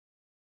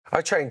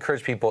I try to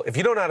encourage people, if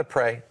you don't know how to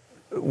pray,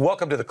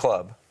 welcome to the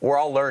club. We're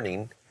all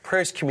learning.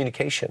 Prayer is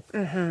communication.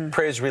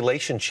 Prayer is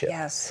relationship.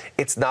 Yes.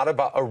 It's not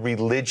about a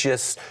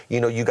religious,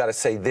 you got to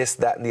say this,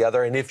 that, and the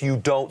other. And if you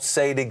don't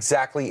say it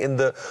exactly in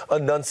the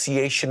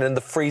enunciation and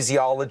the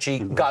phraseology,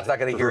 God's not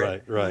going to hear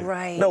it.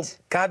 Right. No,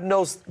 God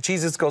knows,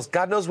 Jesus goes,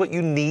 God knows what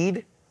you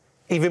need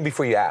even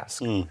before you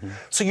ask.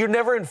 So you're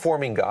never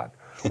informing God.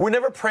 We're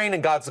never praying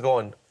and God's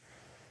going,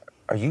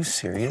 are you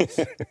serious?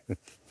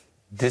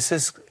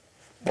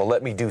 Well,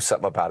 let me do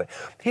something about it.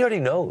 He already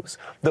knows.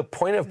 The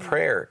point of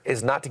prayer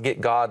is not to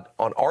get God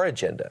on our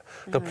agenda.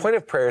 The point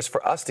of prayer is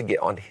for us to get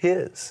on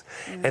His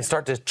and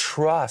start to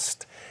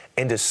trust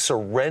and to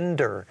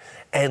surrender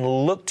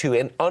and look to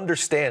and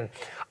understand.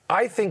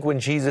 I think when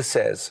Jesus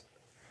says,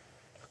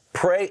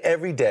 pray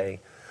every day,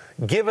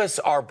 give us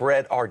our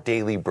bread, our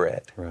daily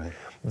bread. Right.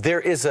 There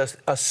is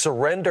a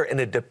surrender and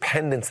a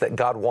dependence that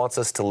God wants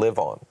us to live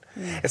on.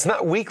 It's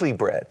not weekly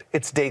bread,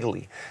 it's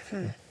daily.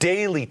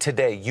 Daily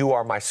today, you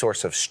are my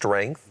source of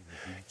strength.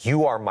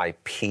 You are my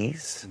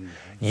peace.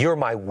 You're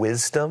my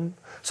wisdom.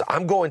 So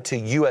I'm going to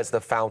you as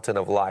the fountain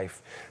of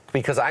life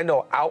because I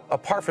know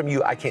apart from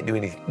you, I can't do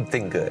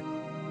anything good.